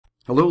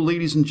Hello,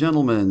 ladies and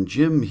gentlemen.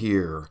 Jim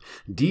here.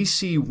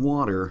 D.C.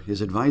 Water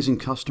is advising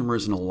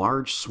customers in a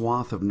large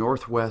swath of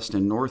Northwest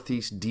and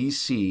Northeast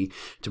D.C.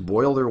 to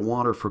boil their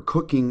water for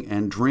cooking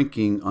and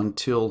drinking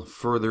until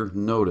further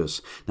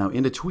notice. Now,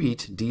 in a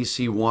tweet,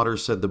 D.C. Water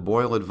said the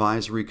boil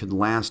advisory could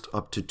last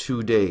up to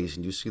 2 days.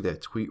 And you see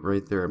that tweet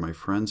right there, my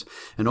friends.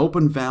 An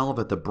open valve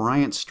at the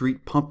Bryant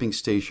Street pumping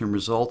station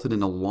resulted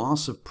in a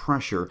loss of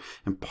pressure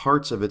in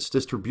parts of its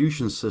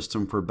distribution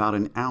system for about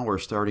an hour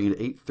starting at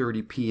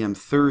 8:30 p.m.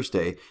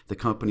 Thursday. The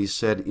company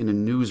said in a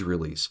news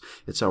release.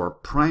 It's our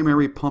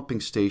primary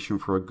pumping station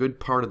for a good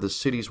part of the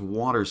city's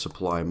water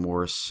supply,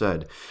 Morris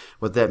said.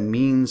 What that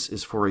means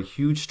is for a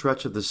huge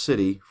stretch of the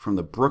city, from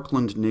the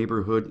Brookland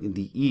neighborhood in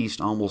the east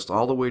almost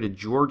all the way to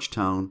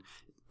Georgetown,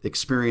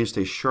 experienced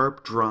a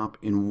sharp drop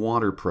in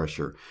water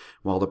pressure.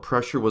 While the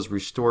pressure was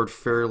restored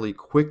fairly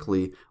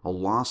quickly, a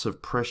loss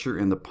of pressure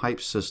in the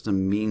pipe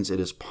system means it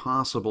is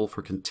possible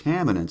for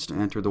contaminants to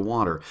enter the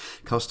water.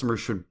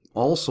 Customers should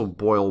also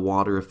boil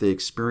water if they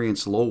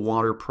experience low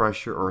water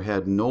pressure or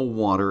had no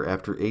water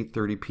after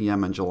 8:30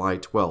 p.m. on July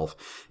 12th.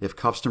 If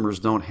customers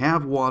don't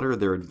have water,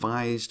 they're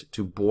advised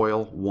to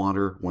boil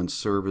water when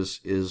service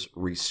is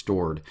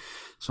restored.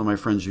 So, my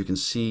friends, you can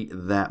see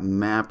that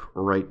map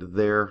right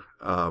there.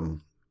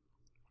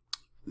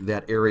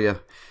 That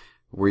area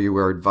where you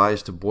are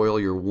advised to boil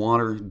your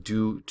water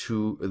due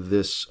to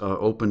this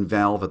open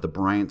valve at the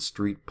Bryant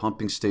Street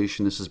pumping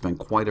station. This has been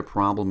quite a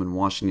problem in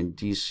Washington,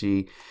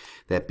 D.C.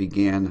 that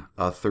began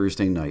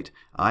Thursday night.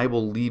 I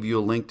will leave you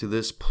a link to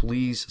this.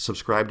 Please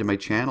subscribe to my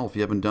channel if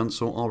you haven't done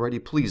so already.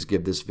 Please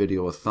give this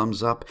video a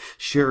thumbs up.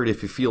 Share it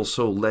if you feel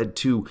so led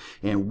to.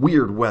 And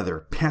weird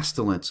weather,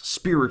 pestilence,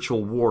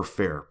 spiritual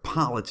warfare,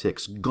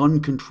 politics, gun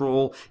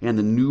control, and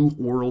the New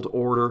World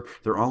Order.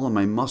 They're all in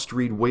my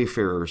must-read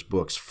Wayfarers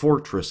books,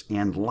 Fortress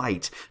and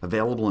Light,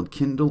 available in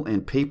Kindle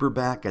and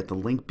paperback at the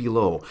link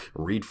below.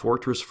 Read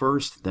Fortress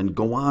first, then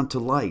go on to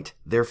Light.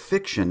 They're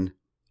fiction.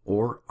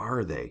 Or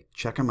are they?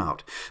 Check them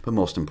out. But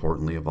most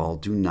importantly of all,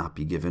 do not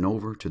be given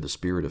over to the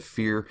spirit of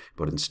fear,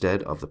 but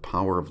instead of the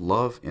power of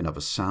love and of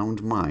a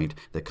sound mind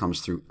that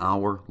comes through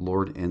our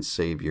Lord and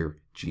Savior,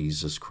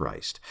 Jesus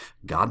Christ.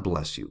 God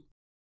bless you.